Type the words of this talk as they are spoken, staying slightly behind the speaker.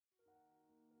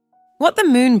What the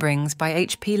Moon Brings by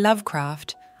H.P.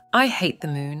 Lovecraft. I hate the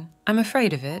moon. I'm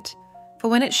afraid of it. For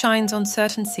when it shines on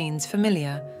certain scenes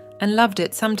familiar, and loved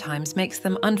it sometimes makes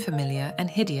them unfamiliar and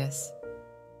hideous.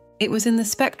 It was in the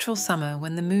spectral summer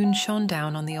when the moon shone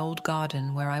down on the old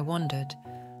garden where I wandered.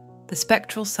 The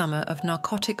spectral summer of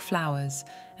narcotic flowers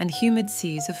and humid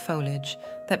seas of foliage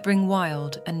that bring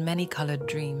wild and many-coloured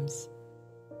dreams.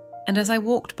 And as I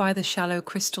walked by the shallow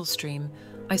crystal stream,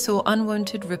 I saw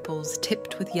unwonted ripples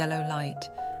tipped with yellow light,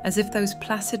 as if those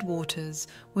placid waters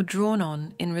were drawn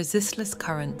on in resistless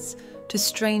currents to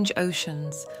strange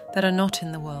oceans that are not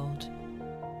in the world.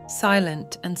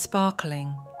 Silent and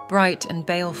sparkling, bright and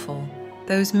baleful,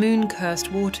 those moon-cursed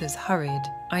waters hurried,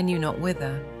 I knew not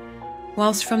whither,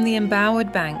 whilst from the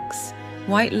embowered banks,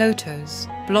 white lotos,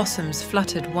 blossoms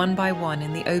fluttered one by one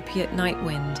in the opiate night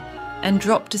wind, and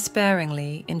dropped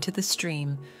despairingly into the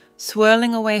stream,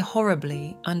 swirling away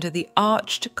horribly under the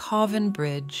arched carven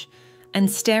bridge, and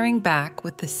staring back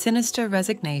with the sinister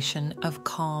resignation of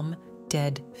calm,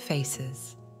 dead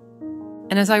faces.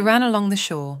 And as I ran along the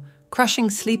shore, crushing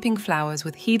sleeping flowers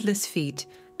with heedless feet,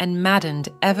 and maddened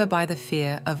ever by the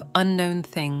fear of unknown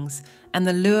things and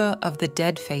the lure of the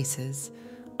dead faces,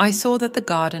 I saw that the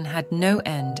garden had no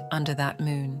end under that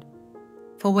moon.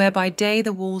 For where by day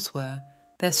the walls were,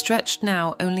 there stretched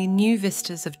now only new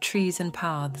vistas of trees and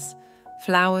paths,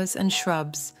 flowers and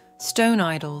shrubs, stone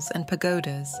idols and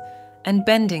pagodas, and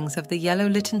bendings of the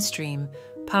yellow-litten stream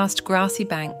past grassy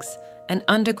banks and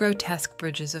under grotesque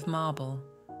bridges of marble.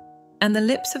 And the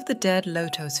lips of the dead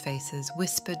lotos faces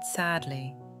whispered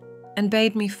sadly, and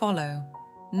bade me follow,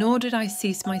 nor did I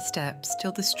cease my steps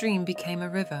till the stream became a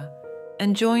river,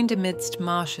 and joined amidst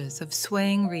marshes of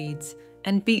swaying reeds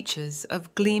and beaches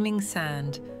of gleaming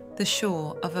sand the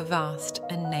shore of a vast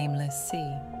and nameless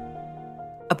sea.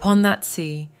 Upon that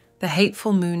sea the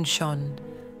hateful moon shone,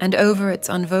 and over its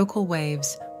unvocal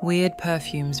waves weird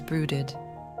perfumes brooded.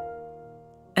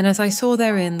 And as I saw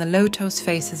therein the lotos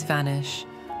faces vanish,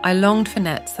 I longed for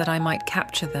nets that I might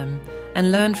capture them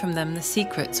and learn from them the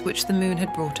secrets which the moon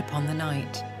had brought upon the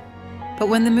night. But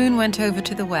when the moon went over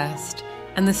to the west,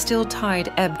 and the still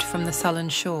tide ebbed from the sullen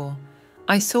shore,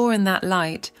 I saw in that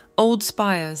light old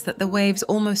spires that the waves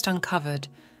almost uncovered,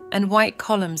 and white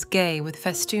columns gay with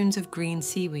festoons of green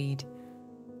seaweed.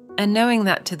 And knowing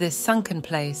that to this sunken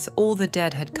place all the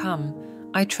dead had come,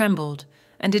 I trembled,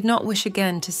 and did not wish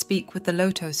again to speak with the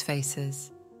lotos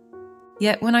faces.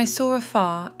 Yet when I saw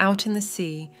afar, out in the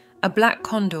sea, a black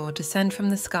condor descend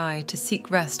from the sky to seek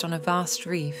rest on a vast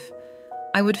reef,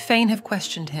 I would fain have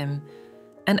questioned him,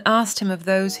 and asked him of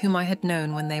those whom I had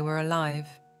known when they were alive.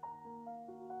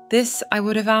 This I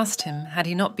would have asked him had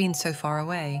he not been so far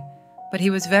away, but he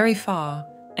was very far,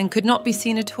 and could not be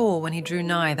seen at all when he drew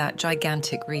nigh that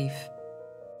gigantic reef.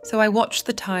 So I watched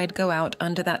the tide go out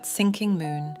under that sinking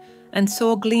moon, and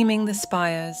saw gleaming the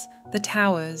spires, the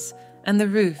towers, and the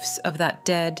roofs of that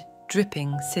dead,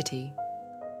 dripping city.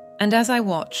 And as I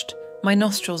watched, my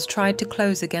nostrils tried to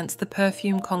close against the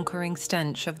perfume-conquering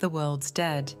stench of the world's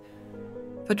dead.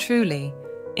 For truly,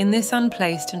 in this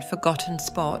unplaced and forgotten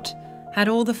spot, had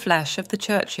all the flesh of the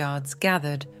churchyards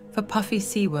gathered for puffy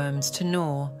sea worms to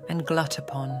gnaw and glut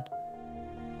upon.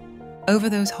 Over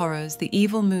those horrors the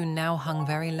evil moon now hung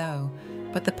very low,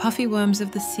 but the puffy worms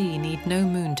of the sea need no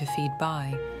moon to feed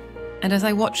by, and as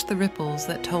I watched the ripples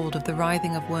that told of the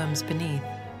writhing of worms beneath,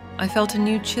 I felt a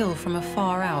new chill from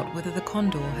afar out whither the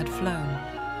condor had flown,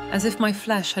 as if my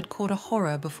flesh had caught a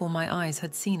horror before my eyes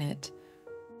had seen it.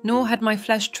 Nor had my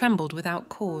flesh trembled without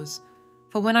cause,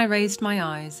 for when I raised my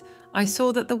eyes, I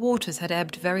saw that the waters had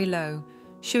ebbed very low,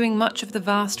 shewing much of the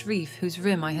vast reef whose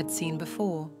rim I had seen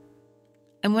before.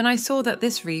 And when I saw that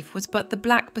this reef was but the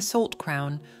black basalt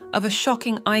crown of a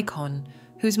shocking icon,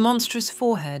 whose monstrous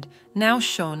forehead now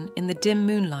shone in the dim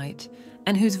moonlight,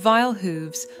 and whose vile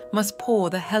hooves must pour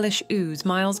the hellish ooze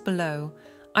miles below,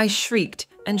 I shrieked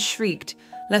and shrieked,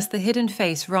 lest the hidden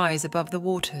face rise above the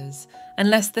waters, and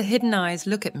lest the hidden eyes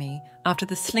look at me after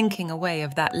the slinking away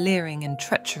of that leering and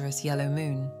treacherous yellow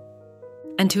moon.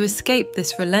 And to escape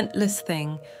this relentless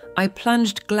thing, I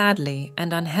plunged gladly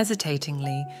and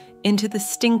unhesitatingly into the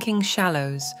stinking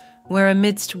shallows, where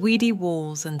amidst weedy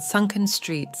walls and sunken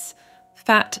streets,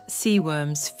 fat sea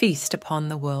worms feast upon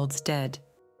the world's dead.